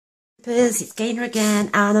It's Gaynor again,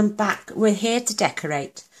 and I'm back. We're here to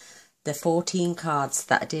decorate the 14 cards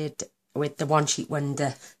that I did with the one sheet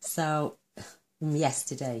wonder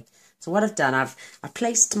yesterday. So what I've done, I've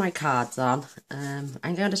placed my cards on.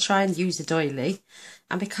 I'm going to try and use a doily,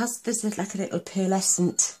 and because this is like a little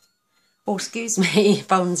pearlescent, oh excuse me,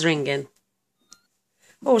 phone's ringing.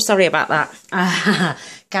 Oh, sorry about that.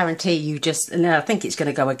 Guarantee you no, I think it's going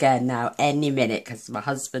to go again now any minute because my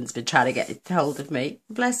husband's been trying to get hold of me.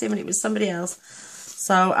 Bless him, and it was somebody else.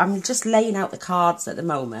 So I'm just laying out the cards at the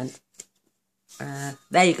moment.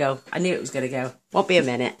 There you go. I knew it was going to go. Won't be a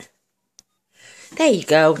minute. There you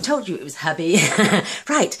go. Told you it was hubby.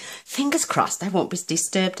 Right. Fingers crossed I won't be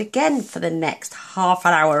disturbed again for the next half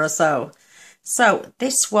an hour or so. So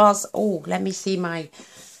this was, oh, let me see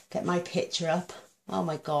get my picture up. Oh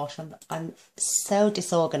my gosh, I'm so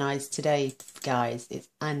disorganized today, guys. It's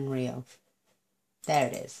unreal. There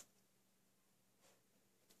it is.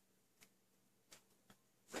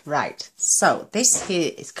 Right, so this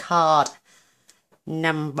here is card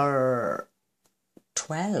number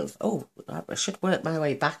 12. Oh, I should work my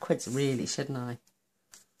way backwards really, shouldn't I?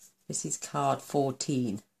 This is card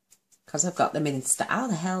 14. Because I've got them in stack. How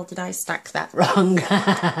the hell did I stack that wrong?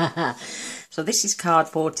 So this is card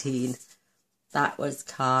 14. That was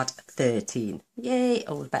card 13. Yay.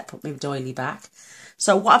 Oh, I better put my doily back.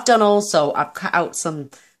 So what I've done also, I've cut out some,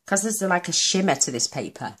 because there's like a shimmer to this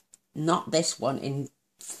paper. Not this one, in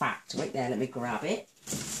fact. Wait there, let me grab it.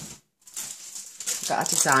 I've got a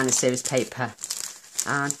designer series paper.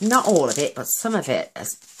 And not all of it, but some of it.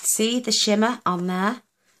 See the shimmer on there?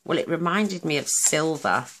 Well, it reminded me of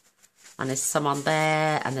silver. And there's some on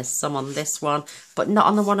there, and there's some on this one. But not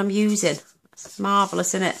on the one I'm using. It's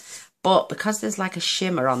marvellous, isn't it? But because there's like a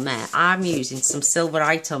shimmer on there, I'm using some silver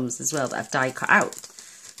items as well that I've die cut out.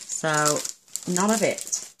 So, none of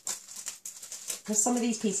it. Because some of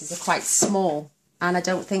these pieces are quite small. And I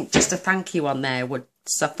don't think just a thank you on there would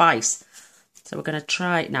suffice. So we're going to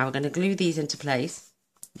try it now. We're going to glue these into place.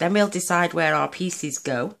 Then we'll decide where our pieces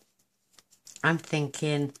go. I'm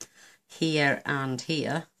thinking here and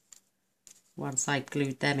here. Once I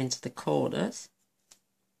glued them into the corners.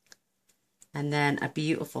 And then a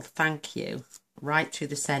beautiful thank you right through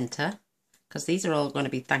the centre, because these are all going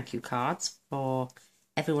to be thank you cards for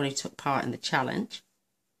everyone who took part in the challenge.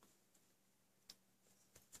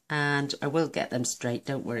 And I will get them straight,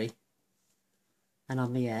 don't worry. And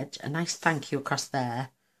on the edge, a nice thank you across there.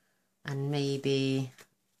 And maybe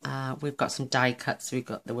we've got some die cuts. We've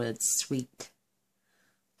got the word sweet.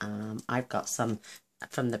 I've got some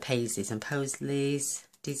from the Paisleys and Posleys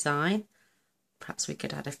design. Perhaps we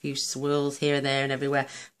could add a few swirls here and there and everywhere.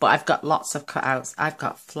 But I've got lots of cutouts. I've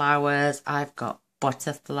got flowers. I've got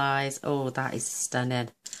butterflies. Oh, that is stunning.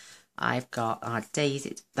 I've got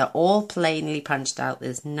daisies. They're all plainly punched out.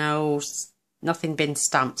 There's nothing been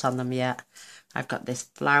stamped on them yet. I've got this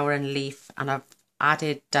flower and leaf. And I've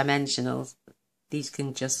added dimensionals. These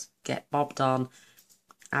can just get bobbed on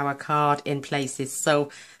our card in places. So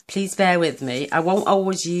please bear with me. I won't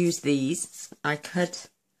always use these. I could...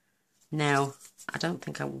 No, I don't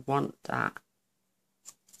think I want that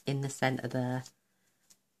in the centre there.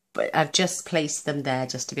 But I've just placed them there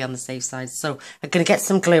just to be on the safe side. So I'm going to get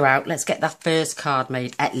some glue out. Let's get that first card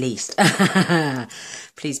made at least.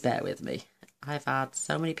 Please bear with me. I've had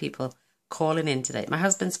so many people calling in today. My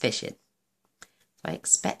husband's fishing. So I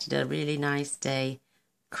expected a really nice day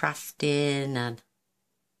crafting, and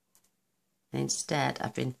instead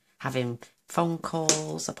I've been having phone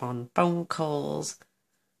calls upon phone calls.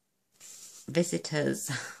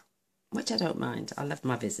 Visitors, which I don't mind. I love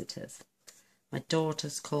my visitors. My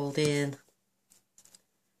daughter's called in.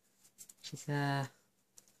 She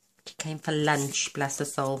came for lunch, bless her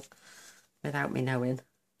soul, without me knowing.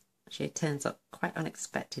 She turns up quite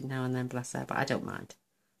unexpected now and then, bless her, but I don't mind.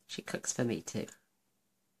 She cooks for me too.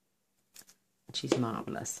 And she's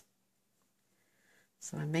marvellous.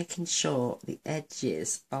 So I'm making sure the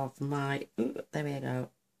edges of my, ooh, there we go.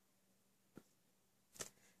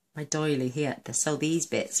 My doily here, so these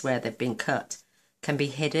bits where they've been cut can be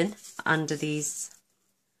hidden under these.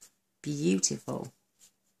 Beautiful.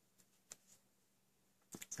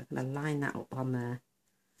 So I'm going to line that up on there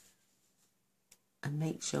and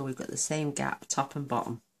make sure we've got the same gap top and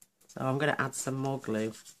bottom. So I'm going to add some more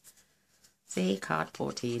glue. See, card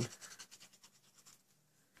 14.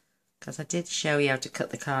 Because I did show you how to cut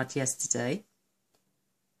the card yesterday.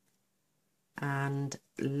 And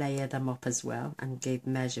layer them up as well and give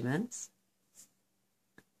measurements.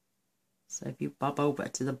 So if you bob over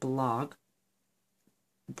to the blog,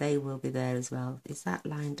 they will be there as well. Is that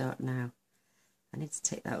lined up now? I need to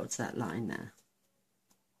take that over to that line there.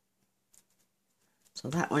 So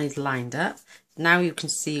that one is lined up. Now you can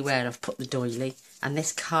see where I've put the doily. And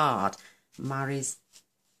this card marries...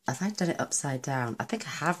 Have I done it upside down? I think I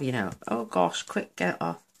have, you know. Oh gosh, quick, get it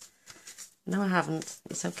off. No, I haven't.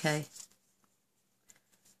 It's okay.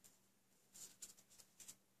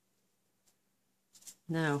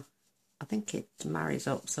 No, I think it marries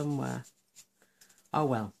up somewhere. Oh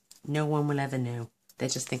well, no one will ever know. They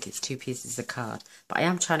just think it's two pieces of card. But I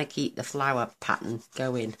am trying to keep the flower pattern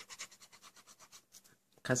going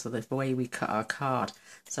because of the way we cut our card.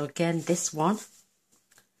 So again, this one,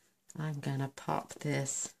 I'm going to pop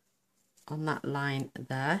this on that line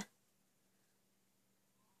there.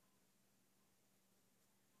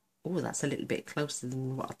 Oh, that's a little bit closer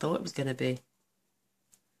than what I thought it was going to be.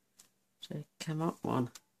 So come up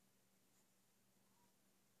one.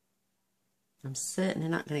 I'm certainly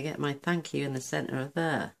not going to get my thank you in the centre of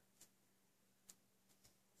there.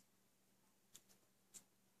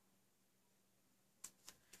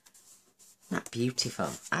 Isn't that beautiful?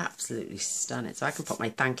 Absolutely stunning. So I can put my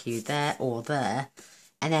thank you there or there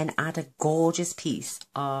and then add a gorgeous piece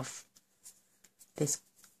of this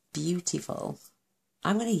beautiful...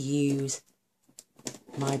 I'm going to use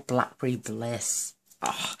my Blackberry Bliss.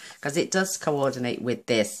 Oh, because it does coordinate with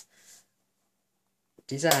this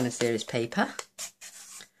designer series paper.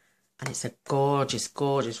 And it's a gorgeous,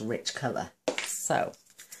 gorgeous, rich colour. So,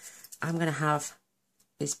 I'm going to have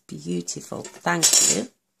this beautiful thank you.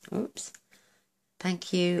 Oops.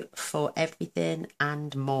 Thank you for everything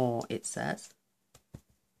and more, it says.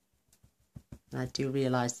 And I do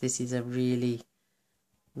realise this is a really,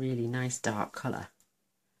 really nice dark colour.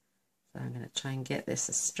 So I'm going to try and get this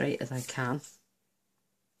as straight as I can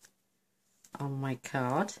on my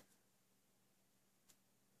card.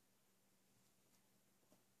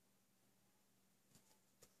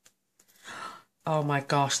 Oh my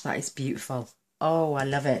gosh, that is beautiful. Oh, I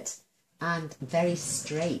love it. And very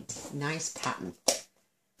straight, nice pattern.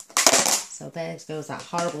 So there goes that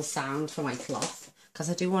horrible sound for my cloth, because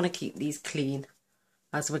I do want to keep these clean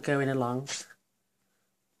as we're going along,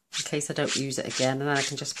 in case I don't use it again, and then I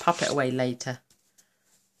can just pop it away later.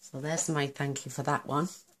 So there's my thank you for that one.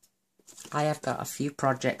 I have got a few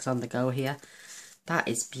projects on the go here. That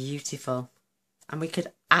is beautiful. And we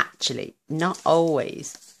could actually, not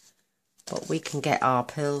always, but we can get our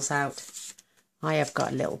pearls out. I have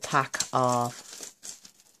got a little pack of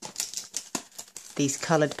these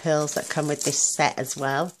coloured pearls that come with this set as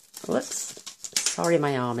well. Whoops, sorry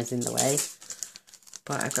my arm is in the way.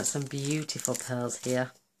 But I've got some beautiful pearls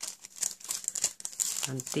here.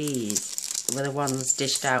 And these were the ones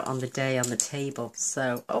dished out on the day on the table.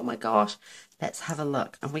 So, oh my gosh, let's have a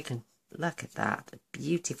look. And we can look at that. A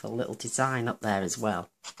beautiful little design up there as well.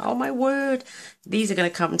 Oh my word. These are going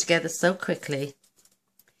to come together so quickly.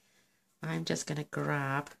 I'm just going to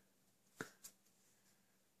grab.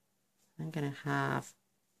 I'm going to have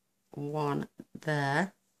one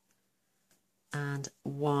there. And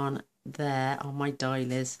one there on my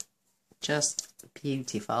doilies. Just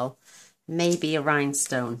beautiful. Maybe a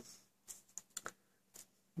rhinestone.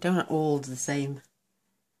 Don't all the same.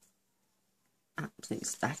 I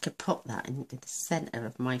could put that into the centre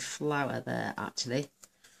of my flower there actually.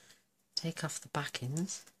 Take off the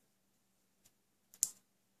backings.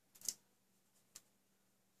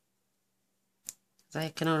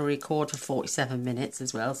 I can only record for 47 minutes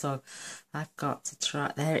as well, so I've got to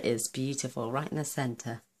try. There it is, beautiful, right in the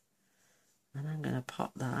centre. And I'm going to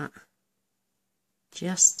pop that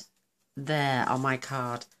just there on my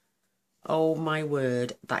card. Oh my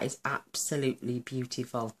word, that is absolutely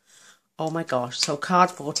beautiful. Oh my gosh, so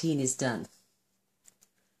card 14 is done.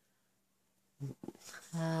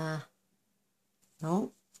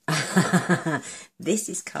 No. This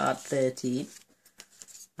is card 13.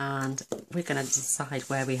 And we're going to decide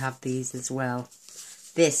where we have these as well.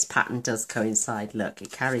 This pattern does coincide. Look,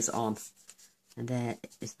 it carries on. And there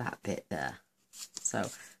is that bit there. So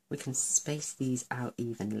we can space these out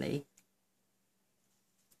evenly.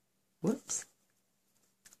 Whoops.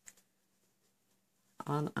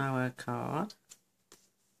 On our card.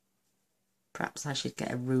 Perhaps I should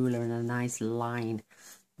get a ruler and a nice line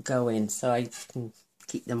going so I can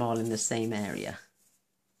keep them all in the same area.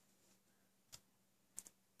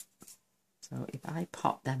 So if I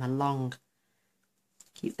pop them along,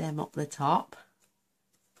 keep them up the top,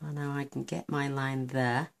 and now I can get my line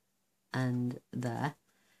there and there,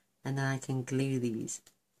 and then I can glue these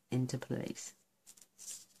into place.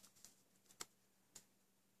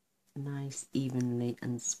 Nice, evenly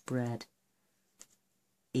and spread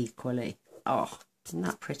equally. Oh, isn't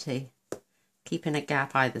that pretty? Keeping a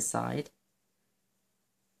gap either side.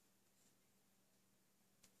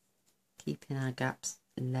 Keeping our gaps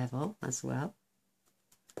level as well.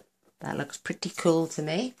 That looks pretty cool to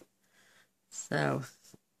me. So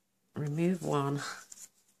remove one,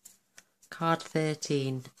 card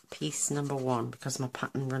 13, piece number 1, because my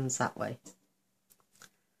pattern runs that way.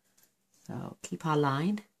 So keep our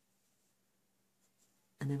line,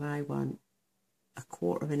 and if I want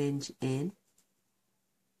 1/4 inch in,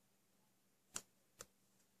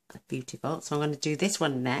 that's beautiful. So I'm going to do this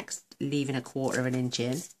one next, leaving 1/4 inch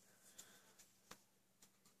in.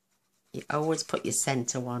 You always put your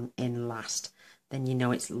centre one in last, then you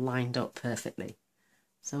know it's lined up perfectly.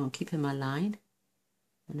 So I'm keeping my line,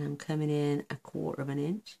 and I'm coming in 1/4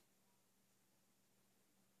 inch.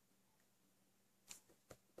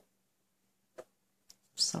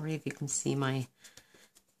 Sorry if you can see my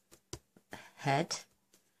head.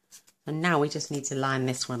 And now we just need to line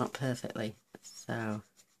this one up perfectly. So,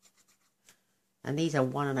 and these are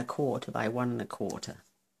 1 1/4 by 1 1/4.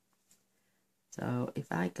 So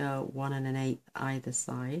if I go 1 1/8 either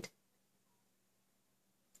side,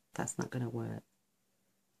 that's not going to work.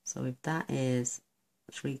 So if that is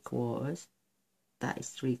 3/4, that is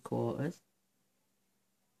 3/4.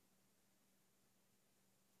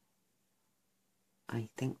 I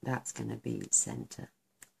think that's going to be centre.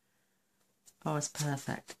 Oh, it's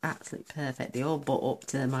perfect, absolutely perfect. They all butt up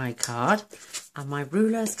to my card, and my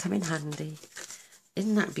rulers come in handy.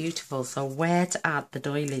 Isn't that beautiful? So where to add the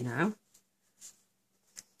doily now?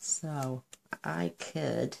 So I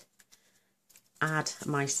could add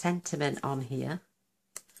my sentiment on here,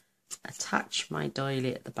 attach my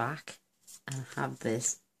doily at the back, and have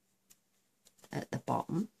this at the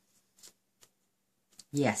bottom.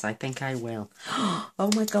 Yes, I think I will.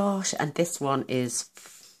 Oh my gosh, and this one is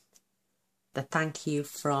the thank you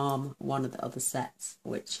from one of the other sets,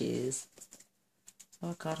 which is,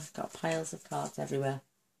 oh god, I've got piles of cards everywhere.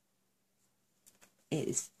 It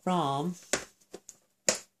is from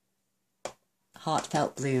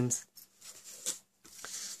Heartfelt Blooms.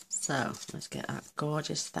 So let's get that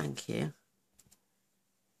gorgeous thank you.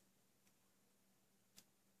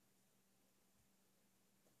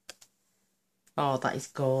 Oh, that is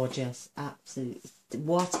gorgeous. Absolutely.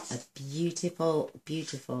 What a beautiful,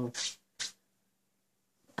 beautiful.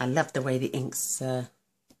 I love the way the inks, they're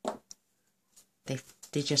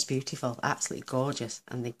just beautiful. Absolutely gorgeous.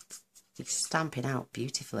 And they're stamping out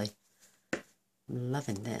beautifully. I'm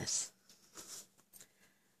loving this.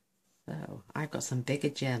 So I've got some bigger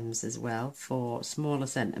gems as well for smaller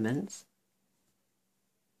sentiments.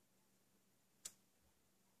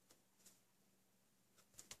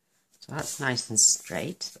 So that's nice and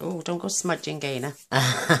straight. Oh, don't go smudging, Gainer.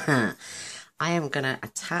 I am going to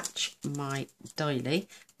attach my doily.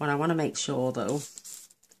 What I want to make sure, though,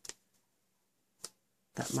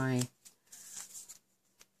 that my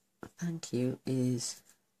thank you is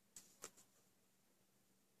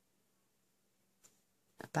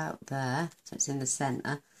about there. So it's in the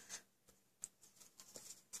centre.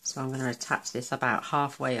 So I'm going to attach this about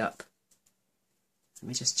halfway up. Let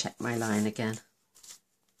me just check my line again.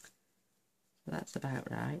 So that's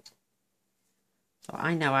about right. So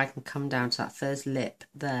I know I can come down to that first lip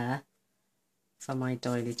there for my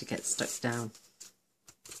doily to get stuck down.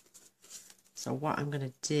 So what I'm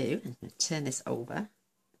going to do, I'm going to turn this over,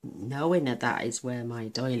 knowing that that is where my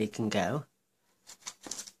doily can go.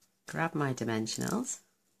 Grab my dimensionals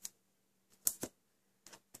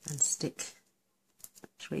and stick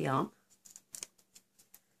 3 on.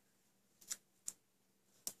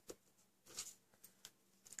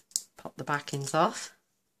 Pop the backings off.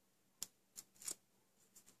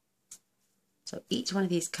 So each one of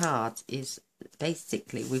these cards is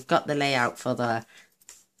basically, we've got the layout for the,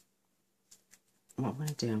 what I'm going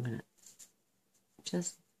to do, I'm going to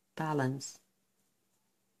just balance.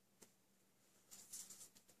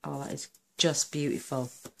 Oh, that is just beautiful.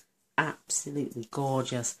 Absolutely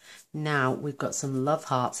gorgeous. Now we've got some love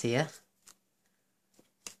hearts here.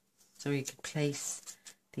 So we can place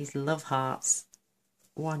these love hearts,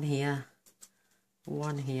 one here,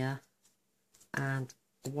 and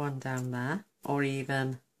one down there. Or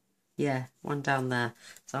even, yeah, one down there.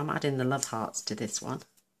 So I'm adding the love hearts to this one.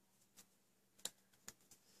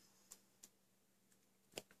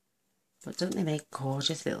 But don't they make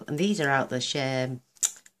gorgeous little... And these are out the share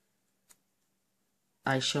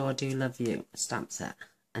I Sure Do Love You stamp set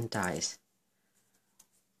and dies.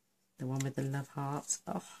 The one with the love hearts.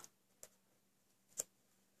 Oh,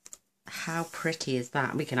 how pretty is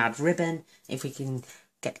that? We can add ribbon if we can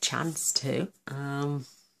get a chance to.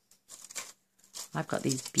 I've got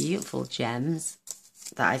these beautiful gems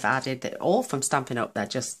that I've added. They're all from Stampin' Up. They're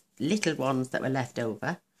just little ones that were left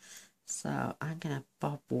over. So I'm going to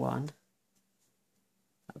bob one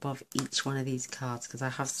above each one of these cards because I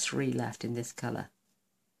have 3 left in this colour.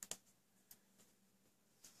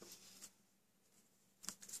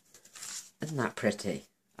 Isn't that pretty?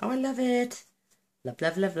 Oh, I love it. Love,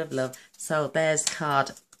 love, love, love, love. So there's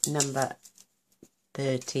card number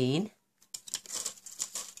 13.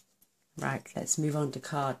 Right, let's move on to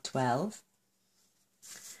card 12.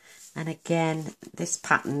 And again, this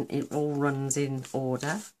pattern, it all runs in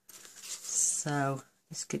order. So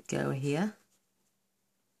this could go here.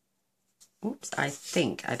 Oops, I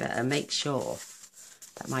think I better make sure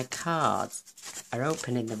that my cards are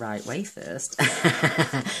open in the right way first.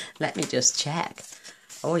 Let me just check.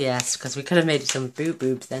 Oh yes, because we could have made some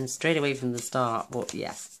boo-boobs then straight away from the start. But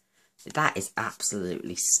yes, that is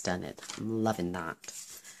absolutely stunning. I'm loving that.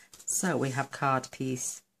 So we have card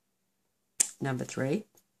piece number 3.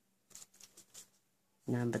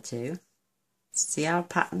 Number 2. See how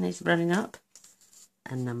pattern is running up?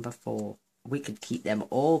 And number 4. We could keep them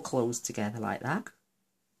all closed together like that.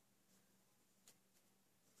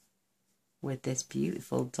 With this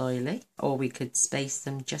beautiful doily. Or we could space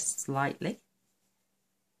them just slightly.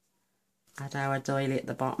 Add our doily at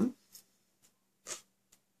the bottom.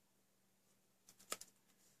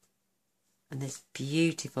 And this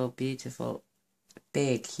beautiful, beautiful,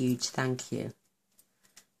 big, huge thank you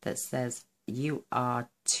that says, "You are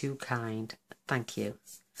too kind. Thank you."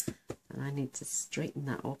 And I need to straighten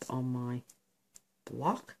that up on my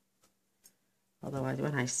block. Otherwise,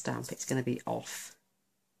 when I stamp, it's going to be off.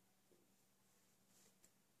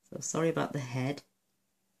 So sorry about the head.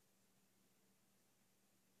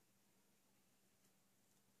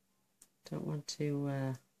 Don't want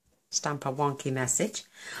to stamp a wonky message.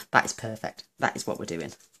 That is perfect. That is what we're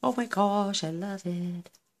doing. Oh my gosh, I love it.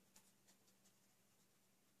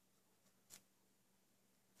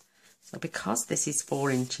 So because this is 4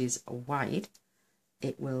 inches wide,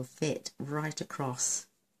 it will fit right across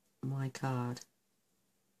my card.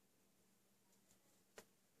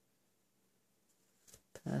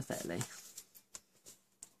 Perfectly.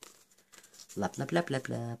 Love, love, love, love,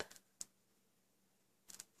 love.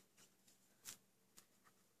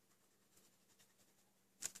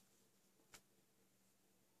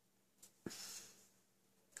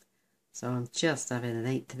 So I'm just having an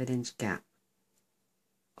 1/8 of an inch gap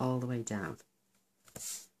all the way down.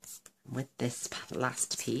 With this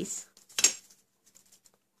last piece,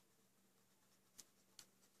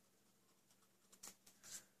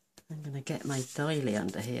 I'm going to get my doily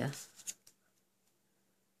under here.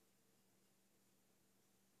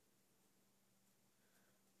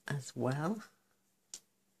 As well.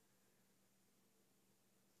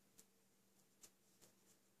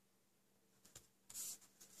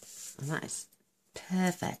 And that is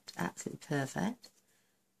perfect, absolutely perfect.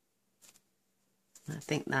 I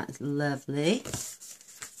think that is lovely.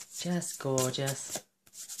 Just gorgeous.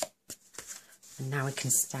 And now we can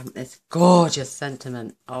stamp this gorgeous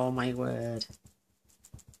sentiment. Oh my word.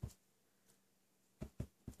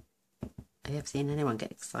 Have you ever seen anyone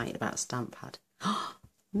get excited about a stamp pad?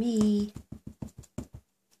 Me.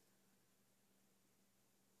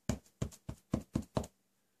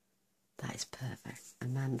 That is perfect.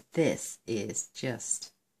 And then this is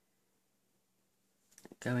just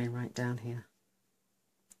going right down here.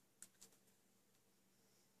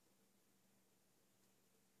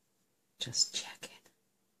 Just checking.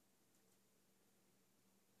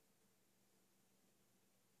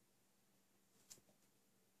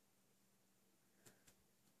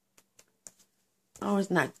 Oh,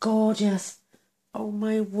 isn't that gorgeous? Oh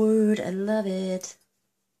my word, I love it.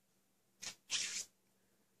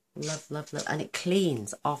 Love, love, love. And it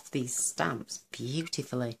cleans off these stamps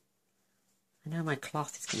beautifully. I know my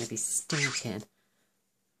cloth is going to be stinking,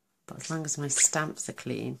 but as long as my stamps are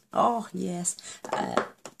clean. Oh, yes.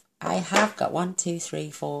 I have got 1, 2,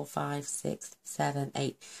 3, 4, 5, 6, 7,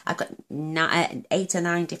 8. I've got 8 or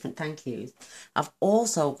 9 different thank yous. I've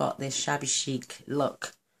also got this shabby chic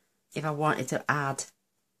look if I wanted to add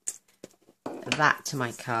that to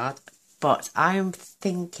my card. But I'm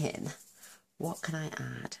thinking, what can I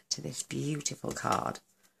add to this beautiful card?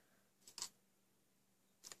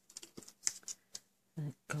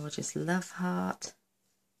 A gorgeous love heart.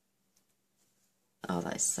 Oh,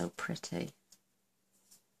 that is so pretty.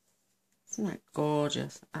 Isn't that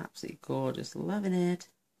gorgeous? Absolutely gorgeous. Loving it.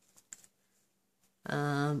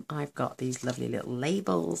 I've got these lovely little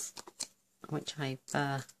labels, which I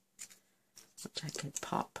could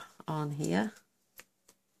pop on here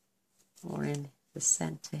or in the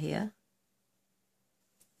centre here.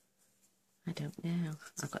 I don't know.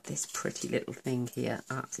 I've got this pretty little thing here,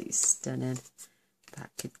 absolutely stunning.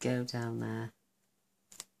 That could go down there.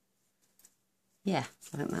 Yeah,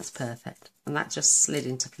 I think that's perfect. And that just slid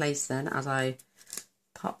into place then as I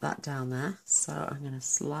pop that down there. So I'm going to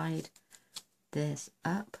slide this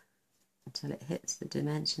up until it hits the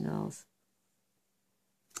dimensionals.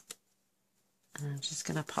 And I'm just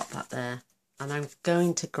going to pop that there. And I'm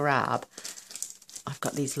going to grab, I've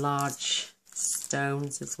got these large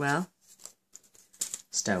stones as well.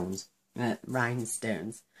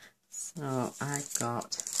 Rhinestones. So I've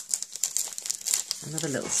got another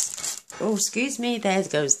little, oh, excuse me, there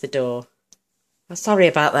goes the door. Oh, sorry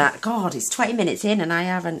about that. God, it's 20 minutes in and I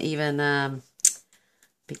haven't even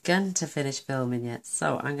begun to finish filming yet.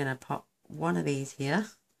 So I'm going to pop one of these here.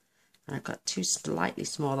 And I've got two slightly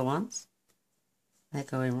smaller ones. They're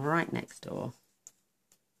going right next door.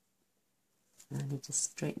 And I need to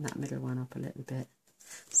straighten that middle one up a little bit.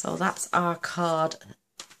 So that's our card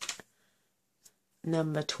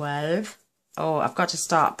number 12. Oh, I've got to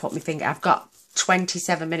start, put my finger. I've got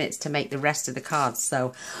 27 minutes to make the rest of the cards.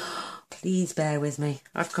 So please bear with me.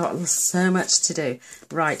 I've got so much to do.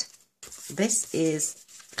 Right. This is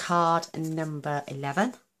card number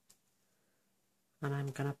 11. And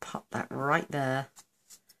I'm going to pop that right there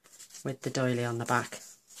with the doily on the back.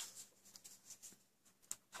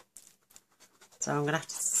 So I'm going to have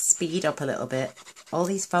to speed up a little bit. All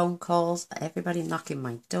these phone calls, everybody knocking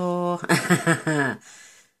my door.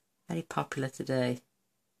 Very popular today.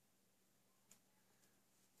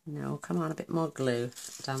 No, come on, a bit more glue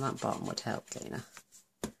down that bottom would help, Dana.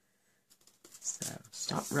 So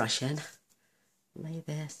stop rushing. Lay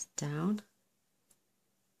this down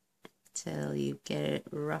till you get it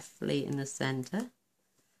roughly in the centre.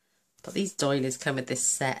 But these doilies come with this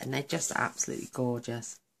set and they're just absolutely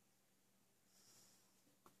gorgeous.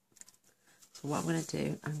 So what I'm going to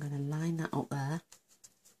do, I'm going to line that up there,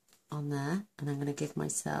 on there, and I'm going to give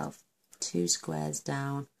myself 2 squares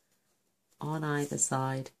down on either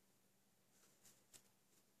side.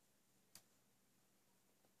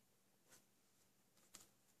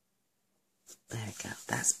 There we go,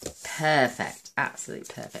 that's perfect,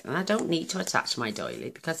 absolutely perfect. And I don't need to attach my doily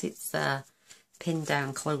because it's pinned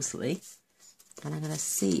down closely. And I'm going to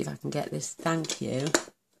see if I can get this thank you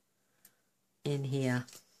in here.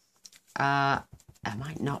 I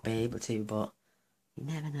might not be able to, but you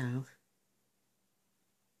never know.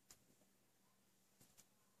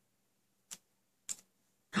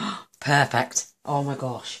 Perfect. Oh my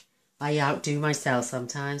gosh. I outdo myself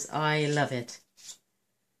sometimes. I love it.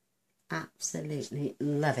 Absolutely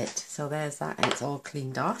love it. So there's that. It's all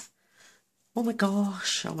cleaned off. Oh my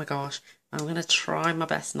gosh. Oh my gosh. I'm going to try my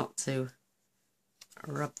best not to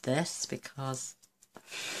rub this because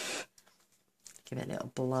give it a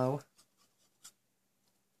little blow.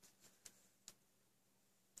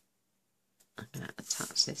 I'm going to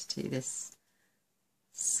attach this to this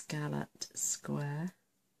scalloped square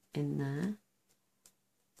in there.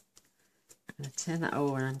 I'm going to turn that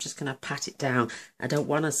over and I'm just going to pat it down. I don't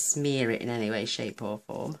want to smear it in any way, shape or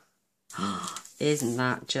form. Isn't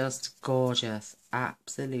that just gorgeous?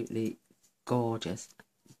 Absolutely gorgeous.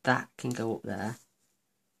 That can go up there.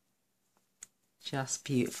 Just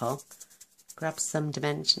beautiful. Grab some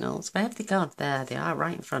dimensionals. Where have they gone? There they are,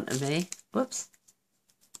 right in front of me. Whoops.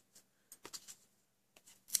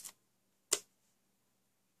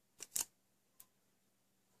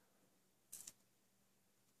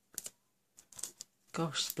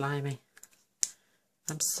 Gosh, blimey.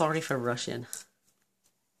 I'm sorry for rushing.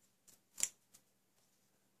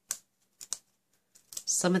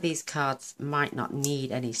 Some of these cards might not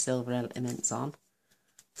need any silver elements on,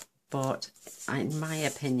 but in my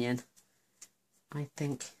opinion, I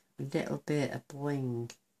think a little bit of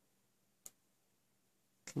bling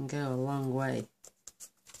can go a long way.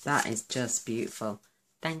 That is just beautiful.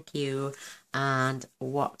 Thank you. And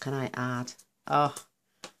what can I add? Oh,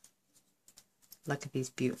 look at these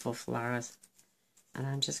beautiful flowers. And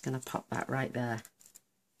I'm just going to pop that right there.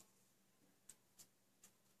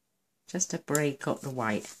 Just to break up the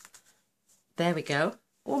white. There we go.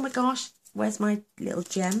 Oh my gosh, where's my little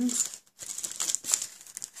gems?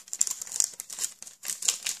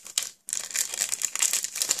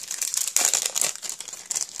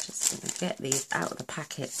 Just going to get these out of the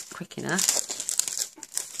packet quick enough.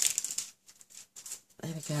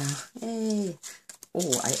 There we go. Yay.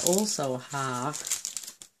 Oh, I also have...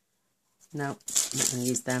 No, I'm not going to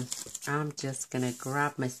use them. I'm just going to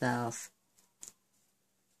grab myself...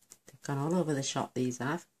 Gone all over the shop, these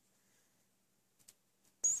have.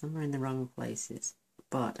 Some are in the wrong places.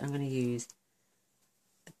 But I'm going to use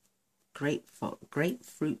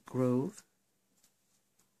Grapefruit Grove.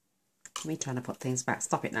 Me trying to put things back.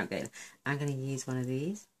 Stop it now, Gail. I'm going to use one of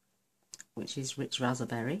these, which is Rich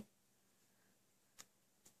Raspberry.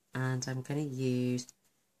 And I'm going to use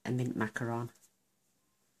a mint macaron.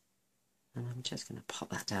 And I'm just going to pop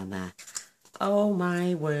that down there. Oh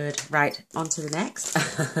my word. Right, on to the next.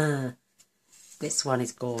 This one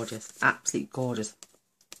is gorgeous. Absolutely gorgeous.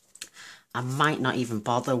 I might not even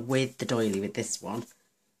bother with the doily with this one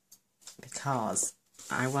because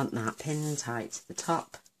I want that pin tight to the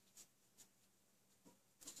top.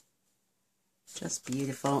 Just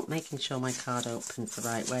beautiful, making sure my card opens the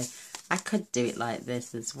right way. I could do it like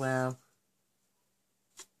this as well.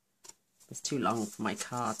 It's too long for my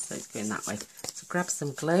card, so it's going that way. So grab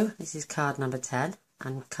some glue. This is card number 10,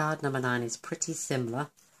 and card number 9 is pretty similar.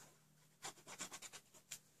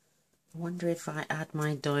 I wonder if I add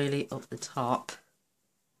my doily up the top.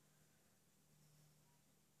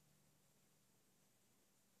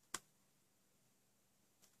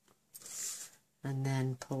 And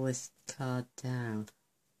then pull this card down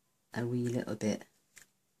a wee little bit.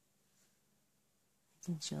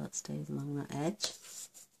 Making sure it stays along that edge.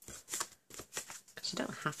 Because you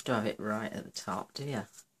don't have to have it right at the top, do you?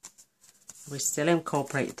 We still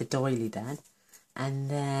incorporate the doily then. And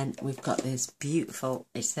then we've got this beautiful,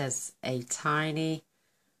 it says a tiny,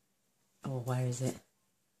 oh, where is it?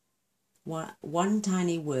 One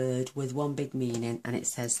tiny word with one big meaning, and it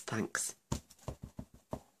says thanks.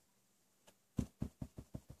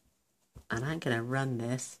 And I'm going to run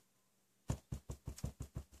this,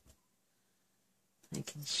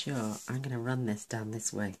 making sure I'm going to run this down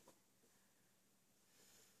this way.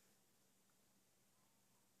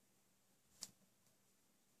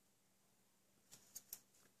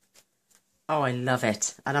 Oh, I love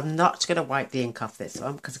it. And I'm not going to wipe the ink off this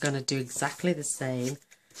one because I'm going to do exactly the same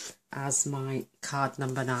as my card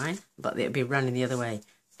number 9, but it'll be running the other way.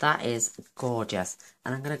 That is gorgeous.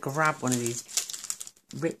 And I'm going to grab one of these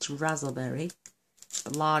rich raspberry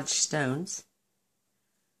large stones.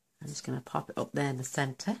 I'm just going to pop it up there in the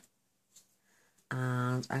centre.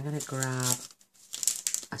 And I'm going to grab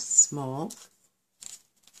a small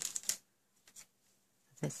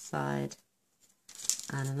this side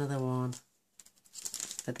and another one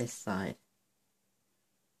for this side,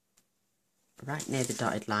 right near the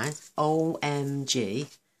dotted line.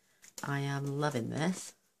 OMG, I am loving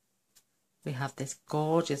this. We have this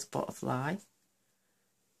gorgeous butterfly.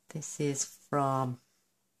 This is from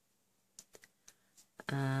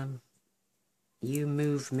You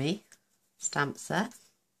Move Me stamp set.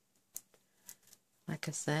 Like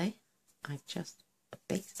I say,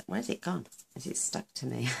 where's it gone? Is it stuck to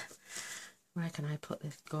me? Where can I put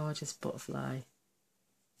this gorgeous butterfly?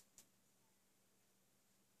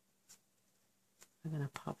 I'm going to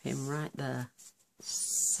pop him right there.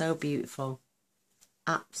 So beautiful.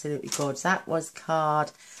 Absolutely gorgeous. That was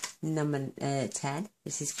card number 10.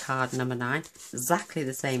 This is card number 9. Exactly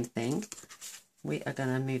the same thing. We are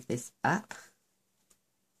going to move this up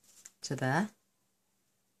to there.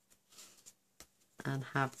 And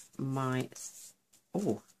have my...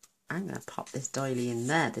 Oh, I'm going to pop this doily in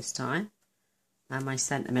there this time. And my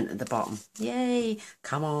sentiment at the bottom. Yay!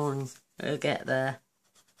 Come on. We'll get there.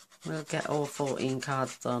 We'll get all 14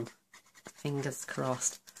 cards done. Fingers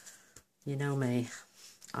crossed. You know me.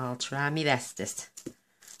 I'll try my bestest.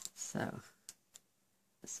 So,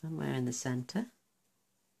 somewhere in the centre.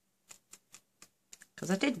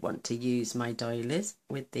 Because I did want to use my doilies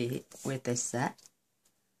with this set.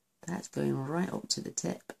 That's going right up to the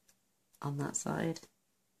tip on that side.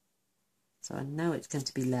 So I know it's going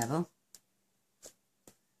to be level.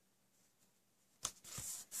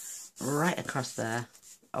 Right across there.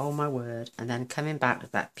 Oh my word. And then coming back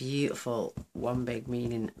with that beautiful one big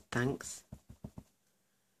meaning thanks.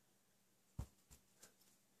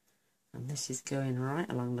 And this is going right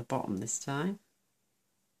along the bottom this time.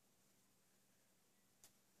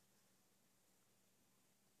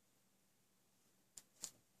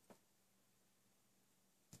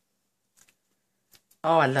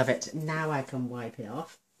 Oh, I love it. Now I can wipe it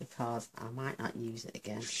off because I might not use it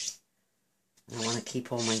again. And I want to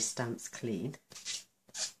keep all my stamps clean.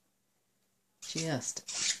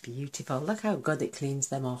 Just beautiful. Look how good it cleans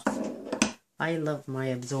them off. I love my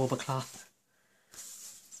absorber cloth.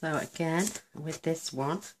 So again, with this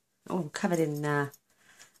one, oh, I'm covered in, I'm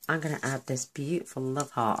going to add this beautiful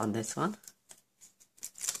love heart on this one.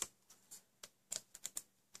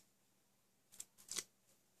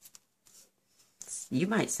 You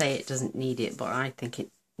might say it doesn't need it, but I think it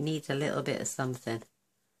needs a little bit of something.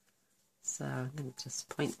 So I'm going to just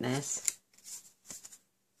point this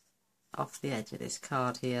off the edge of this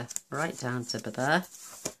card here, right down to there.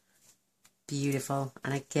 Beautiful.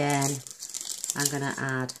 And again, I'm going to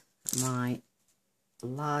add my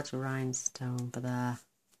large rhinestone for there.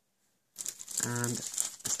 And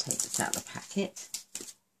let's take this out of the packet.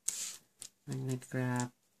 I'm going to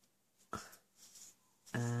grab...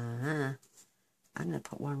 I'm going to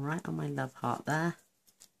put one right on my love heart there.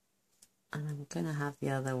 And I'm going to have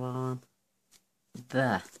the other one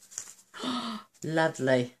there.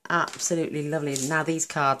 Lovely, absolutely lovely. Now these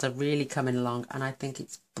cards are really coming along and I think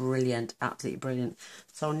it's brilliant, absolutely brilliant.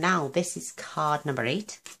 So now this is card number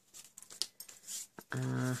 8.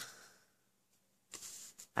 I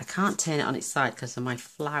can't turn it on its side because of my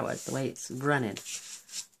flowers, the way it's running.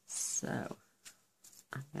 So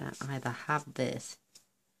I'm going to either have this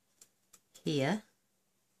here.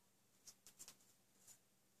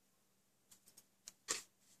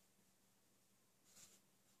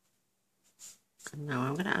 And now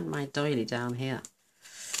I'm going to add my doily down here.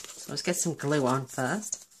 So let's get some glue on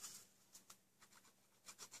first.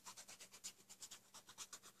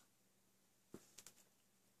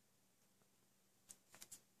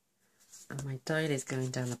 And my doily is going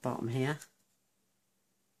down the bottom here.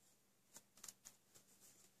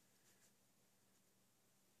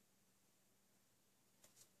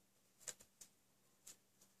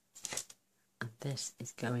 And this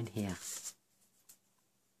is going here.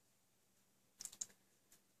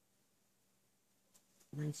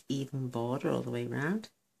 Nice even border all the way around.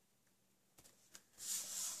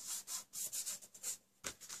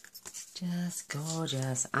 Just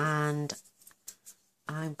gorgeous. And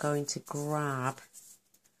I'm going to grab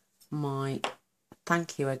my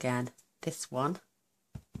thank you again, this one.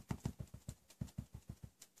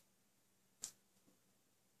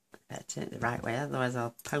 Better turn it the right way, otherwise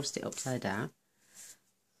I'll post it upside down.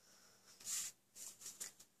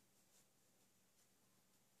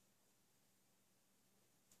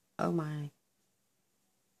 Oh my.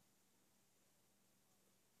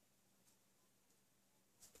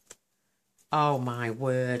 Oh my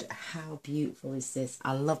word, how beautiful is this?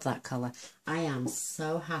 I love that colour. I am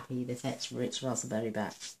so happy they fetched Rich Rossberry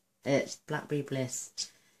back. It's Blackberry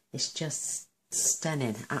Bliss. It's just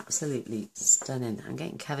stunning, absolutely stunning. I'm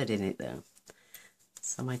getting covered in it though.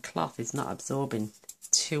 So my cloth is not absorbing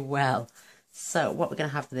too well. So what we're going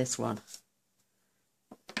to have for this one,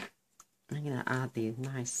 I'm going to add these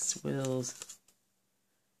nice swirls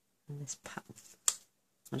in this pattern.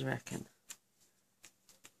 What do you reckon?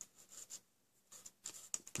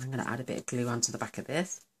 I'm going to add a bit of glue onto the back of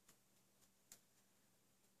this.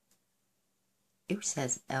 Who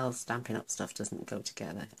says L Stampin' Up stuff doesn't go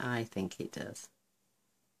together? I think it does.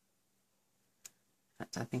 In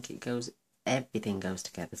fact, I think it goes, everything goes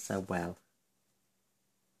together so well.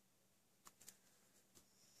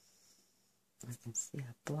 I can see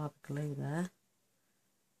a blob of glue there.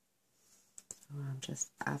 So I'm just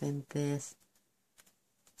adding this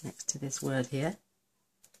next to this word here.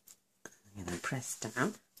 I'm going to press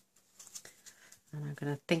down. And I'm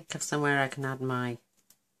going to think of somewhere I can add my...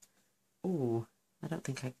 Ooh, I don't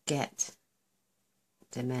think I get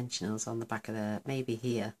dimensionals on the back of there. Maybe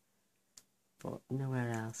here, but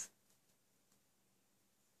nowhere else.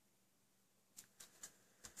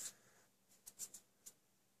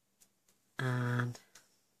 And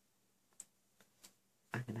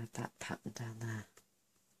I'm going to have that pattern down there.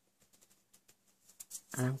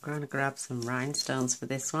 And I'm going to grab some rhinestones for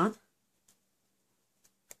this one.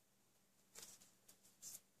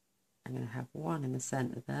 I'm going to have one in the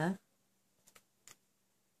centre there.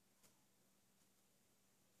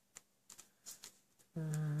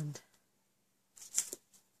 And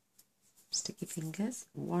sticky fingers,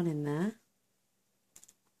 one in there.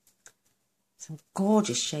 Some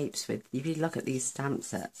gorgeous shapes with, if you look at these stamp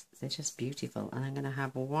sets, they're just beautiful. And I'm going to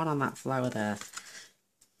have one on that flower there.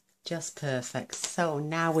 Just perfect. So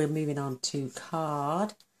now we're moving on to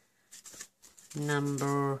card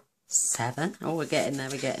number 7. Oh, we're getting there,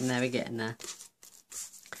 we're getting there, we're getting there.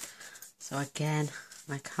 So again,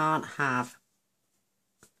 I can't have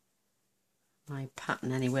my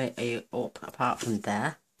pattern anywhere up apart from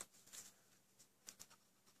there.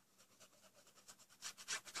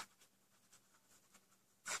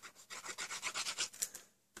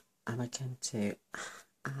 And we're going to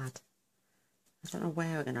add, I don't know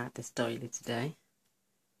where we're going to add this doily today.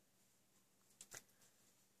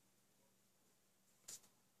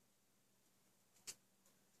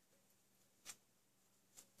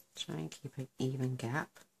 Try and keep an even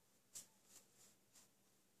gap.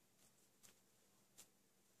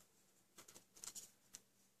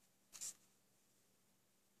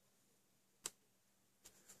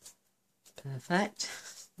 Perfect.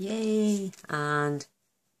 Yay! And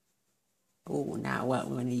oh, now what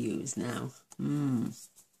we're going to use now. I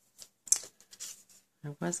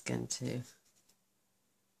was going to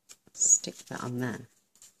stick that on there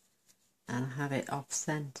and have it off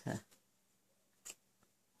center.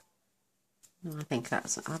 No, I think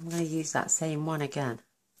that's, I'm going to use that same one again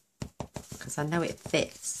because I know it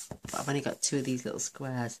fits, but I've only got 2 of these little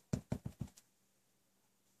squares.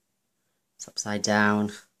 It's upside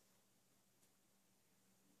down.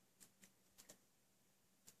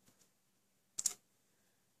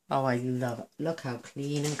 Oh, I love it. Look how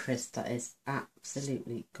clean and crisp that is.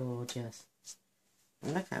 Absolutely gorgeous.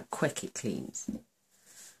 And look how quick it cleans.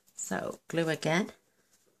 So, glue again.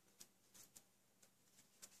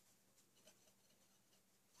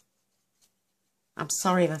 I'm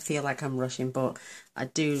sorry if I feel like I'm rushing, but I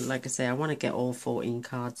do, like I say, I want to get all 14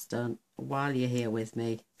 cards done while you're here with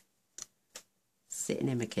me, sitting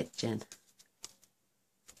in my kitchen.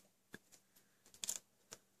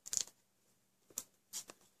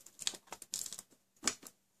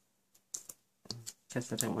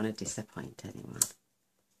 Because I don't want to disappoint anyone.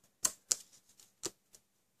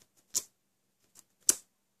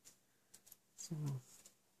 So,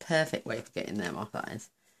 perfect way for getting them off, that is.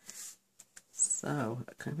 So,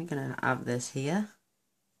 I'm going to have this here.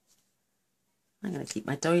 I'm going to keep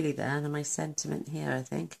my doily there and my sentiment here, I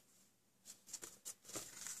think.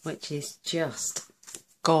 Which is just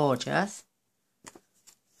gorgeous.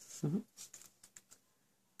 Got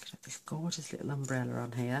this gorgeous little umbrella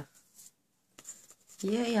on here.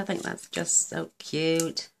 Yay, I think that's just so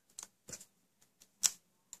cute.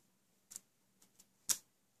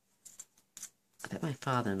 I bet my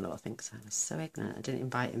father-in-law thinks I was so ignorant. I didn't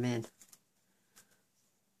invite him in.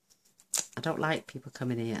 I don't like people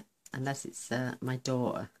coming here unless it's my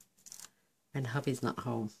daughter and hubby's not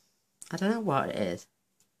home. I don't know what it is.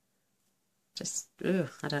 Just,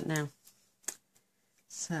 I don't know.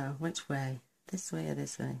 So, which way? This way or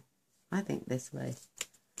this way? I think this way.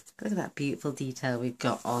 Look at that beautiful detail we've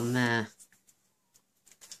got on there.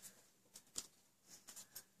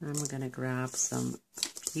 And we're going to grab some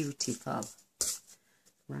beautiful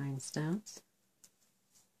rhinestones.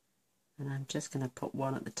 And I'm just going to put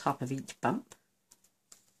one at the top of each bump.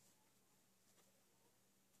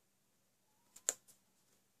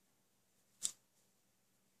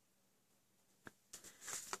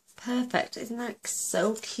 Perfect. Isn't that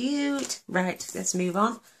so cute? Right, let's move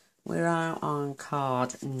on. We're on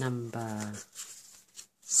card number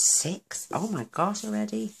 6. Oh my gosh,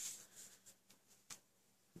 already.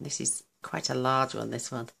 This is quite a large one,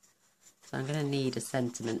 this one. So I'm going to need a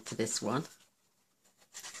sentiment for this one.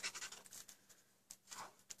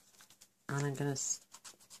 And I'm going to,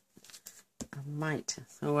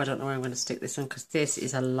 I don't know where I'm going to stick this one because this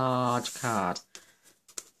is a large card.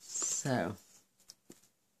 So,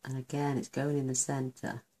 and again, it's going in the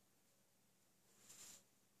centre.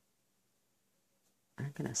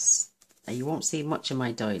 I'm going to, you won't see much of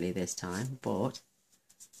my doily this time, but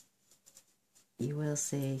you will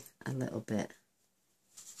see a little bit.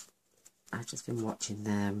 I've just been watching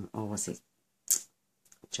them, or was it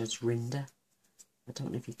Judge Rinder? I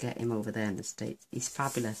don't know if you get him over there in the States. He's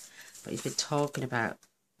fabulous, but he's been talking about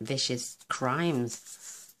vicious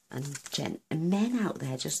crimes and men out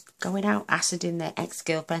there just going out aciding their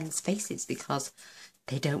ex-girlfriends' faces because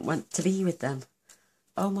they don't want to be with them.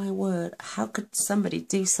 Oh my word, how could somebody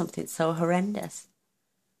do something so horrendous?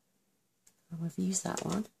 Oh, we've used that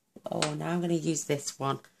one. Oh, now I'm going to use this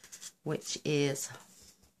one, which is...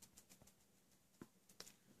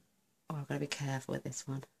 Oh, I've got to be careful with this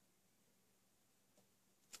one.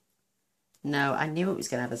 No, I knew it was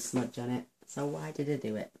going to have a smudge on it, so why did I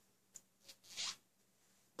do it?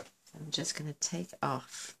 So I'm just going to take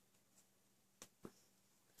off. I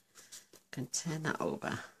can turn that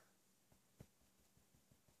over.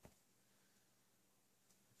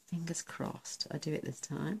 Fingers crossed I do it this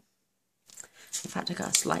time. In fact, I got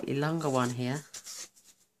a slightly longer one here.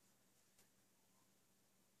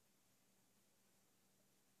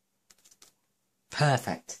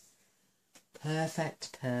 Perfect.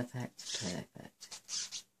 Perfect, perfect,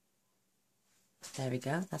 perfect. There we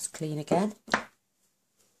go, that's clean again. I'm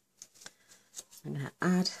going to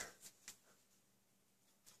add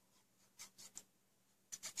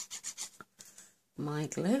my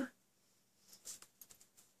glue.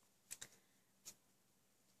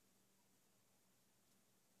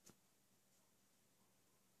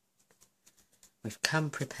 We've come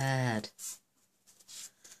prepared.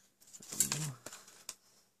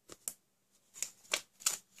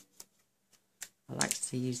 I like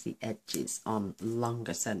to use the edges on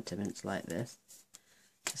longer sentiments like this.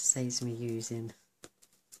 Just saves me using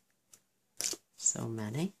so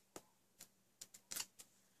many.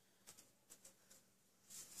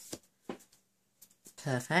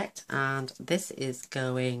 Perfect. And this is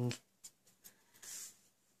going...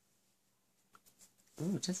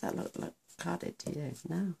 Oh, does that look like carded to you?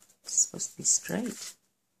 No, it's supposed to be straight.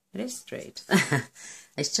 It is straight.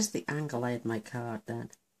 It's just the angle I had my card then.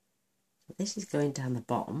 So this is going down the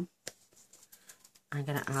bottom. I'm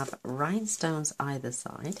going to have rhinestones either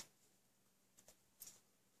side.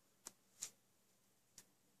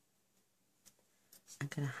 I'm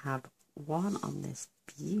going to have one on this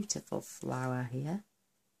beautiful flower here.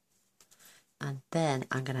 And then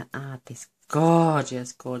I'm going to add this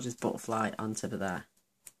gorgeous, gorgeous butterfly onto there.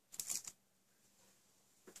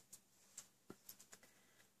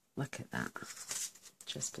 Look at that.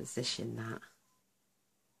 Just position that.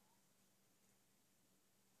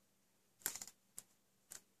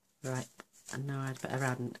 Right, and now I'd better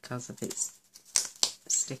add it because of it's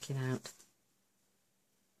sticking out.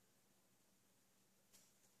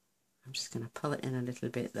 I'm just going to pull it in a little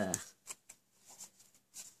bit there.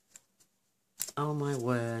 Oh my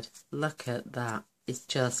word, look at that. It's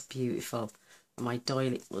just beautiful. And my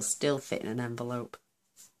doily will still fit in an envelope.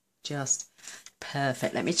 Just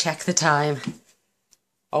perfect. Let me check the time.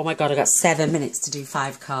 Oh my god, I've got 7 minutes to do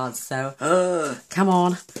 5 cards, so come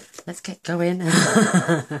on, let's get going.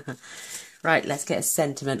 Right, let's get a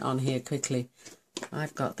sentiment on here quickly.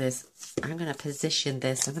 I've got this. I'm going to position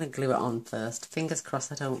this. I'm going to glue it on first. Fingers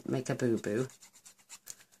crossed I don't make a boo-boo.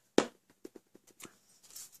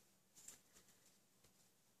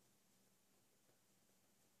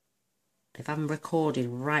 If I'm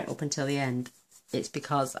recording right up until the end, it's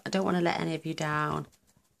because I don't want to let any of you down.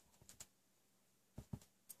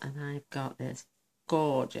 And I've got this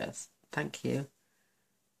gorgeous, thank you,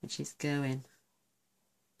 and she's going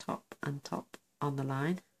top and top on the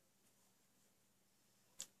line.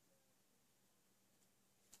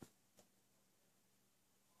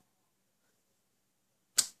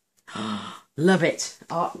 Love it,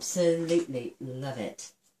 absolutely love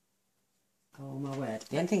it. Oh my word.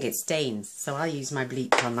 The only thing it stains, so I'll use my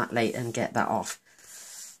bleach on that later and get that off.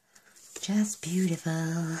 Just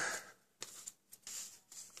beautiful.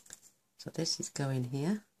 So this is going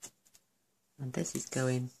here, and this is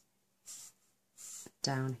going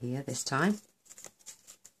down here this time.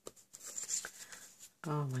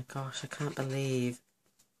 Oh my gosh, I can't believe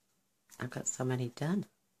I've got so many done.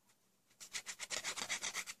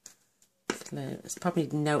 It's probably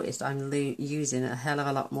noticed I'm using a hell of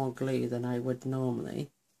a lot more glue than I would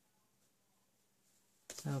normally.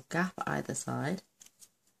 So gap either side.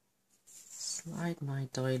 Slide my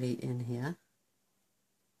doily in here.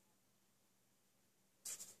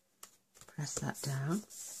 Press that down.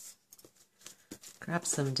 Grab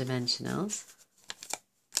some dimensionals.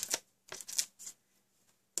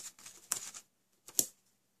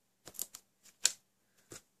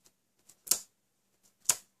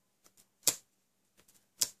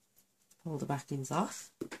 Pull the backings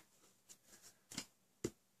off.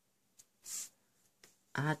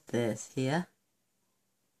 Add this here.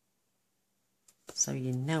 So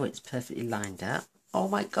you know it's perfectly lined up. Oh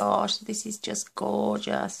my gosh, this is just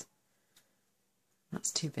gorgeous.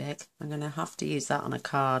 That's too big. I'm going to have to use that on a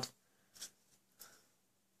card.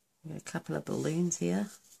 Got a couple of balloons here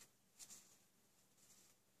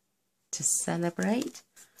to celebrate.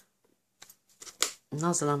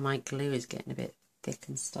 Nozzle on my glue is getting a bit thick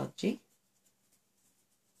and stodgy.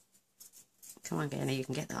 Come on, Gainer, you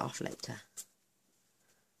can get that off later.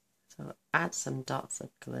 So add some dots of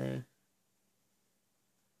glue.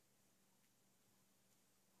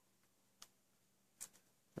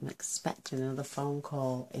 I'm expecting another phone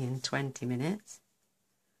call in 20 minutes.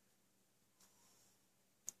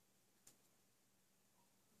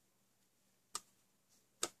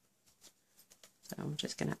 So I'm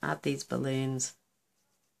just going to add these balloons.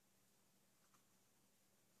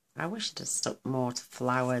 I wish I'd have stuck more to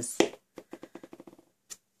flowers.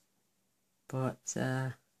 But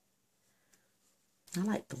I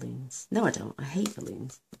like balloons. No, I don't. I hate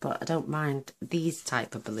balloons. But I don't mind these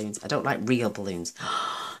type of balloons. I don't like real balloons.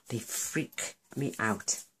 They freak me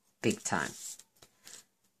out big time.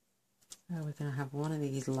 So we're going to have one of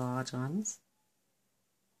these large ones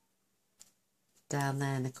down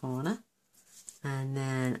there in the corner. And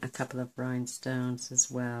then a couple of rhinestones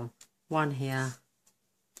as well. One here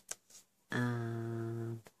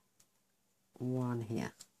and one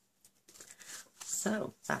here.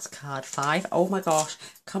 So that's card 5. Oh my gosh,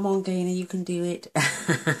 come on Gainer, you can do it.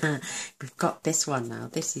 We've got this one now.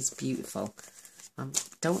 This is beautiful. I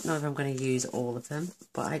don't know if I'm going to use all of them,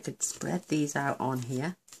 but I could spread these out on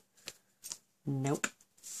here. Nope,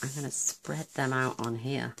 I'm going to spread them out on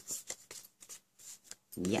here.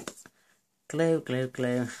 Yep, glue, glue,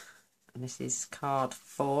 glue. And this is card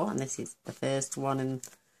 4, and this is the first one in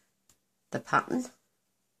the pattern.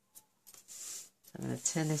 I'm going to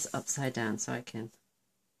turn this upside down so I can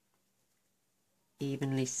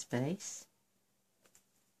evenly space.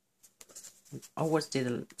 Always do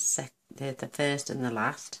the first and the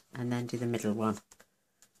last, and then do the middle one.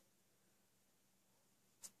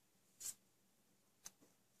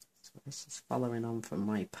 So this is following on from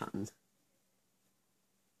my pattern.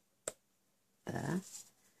 There.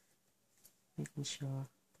 Making sure,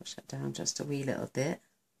 push that down just a wee little bit.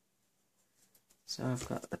 So I've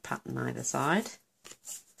got the pattern either side.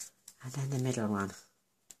 And then the middle one.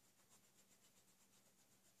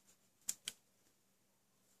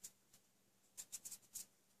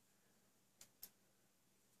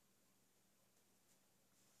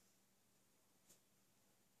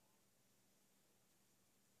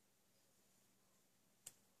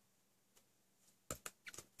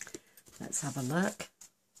 Let's have a look.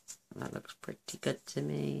 That looks pretty good to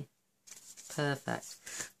me. Perfect.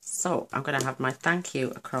 So I'm going to have my thank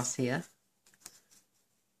you across here.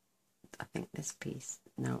 I think this piece,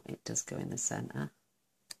 no, it does go in the centre.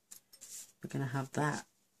 We're going to have that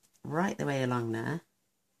right the way along there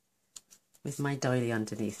with my doily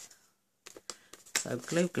underneath. So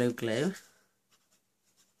glue, glue, glue.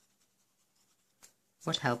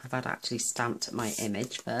 Would help if I'd actually stamped my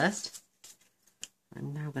image first.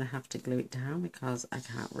 I'm now going to have to glue it down because I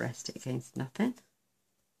can't rest it against nothing.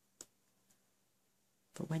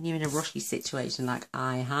 But when you're in a rushy situation like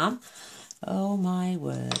I am, oh my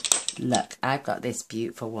word. Look, I've got this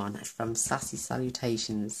beautiful one from Sassy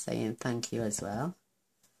Salutations saying thank you as well.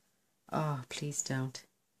 Oh, please don't.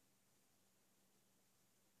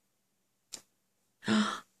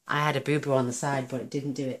 I had a boo-boo on the side, but it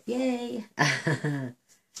didn't do it. Yay!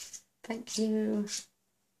 Thank you.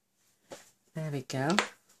 There we go. I'm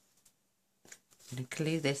going to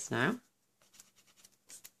glue this now.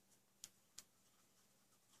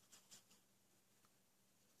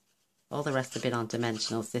 All the rest have been on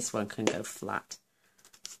dimensionals. This one can go flat.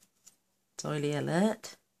 Doily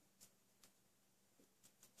alert.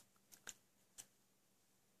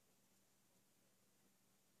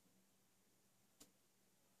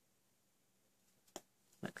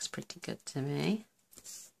 Looks pretty good to me.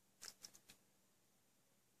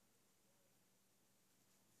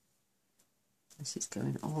 This is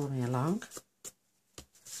going all the way along.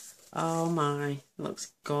 Oh my,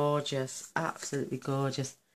 looks gorgeous. Absolutely gorgeous.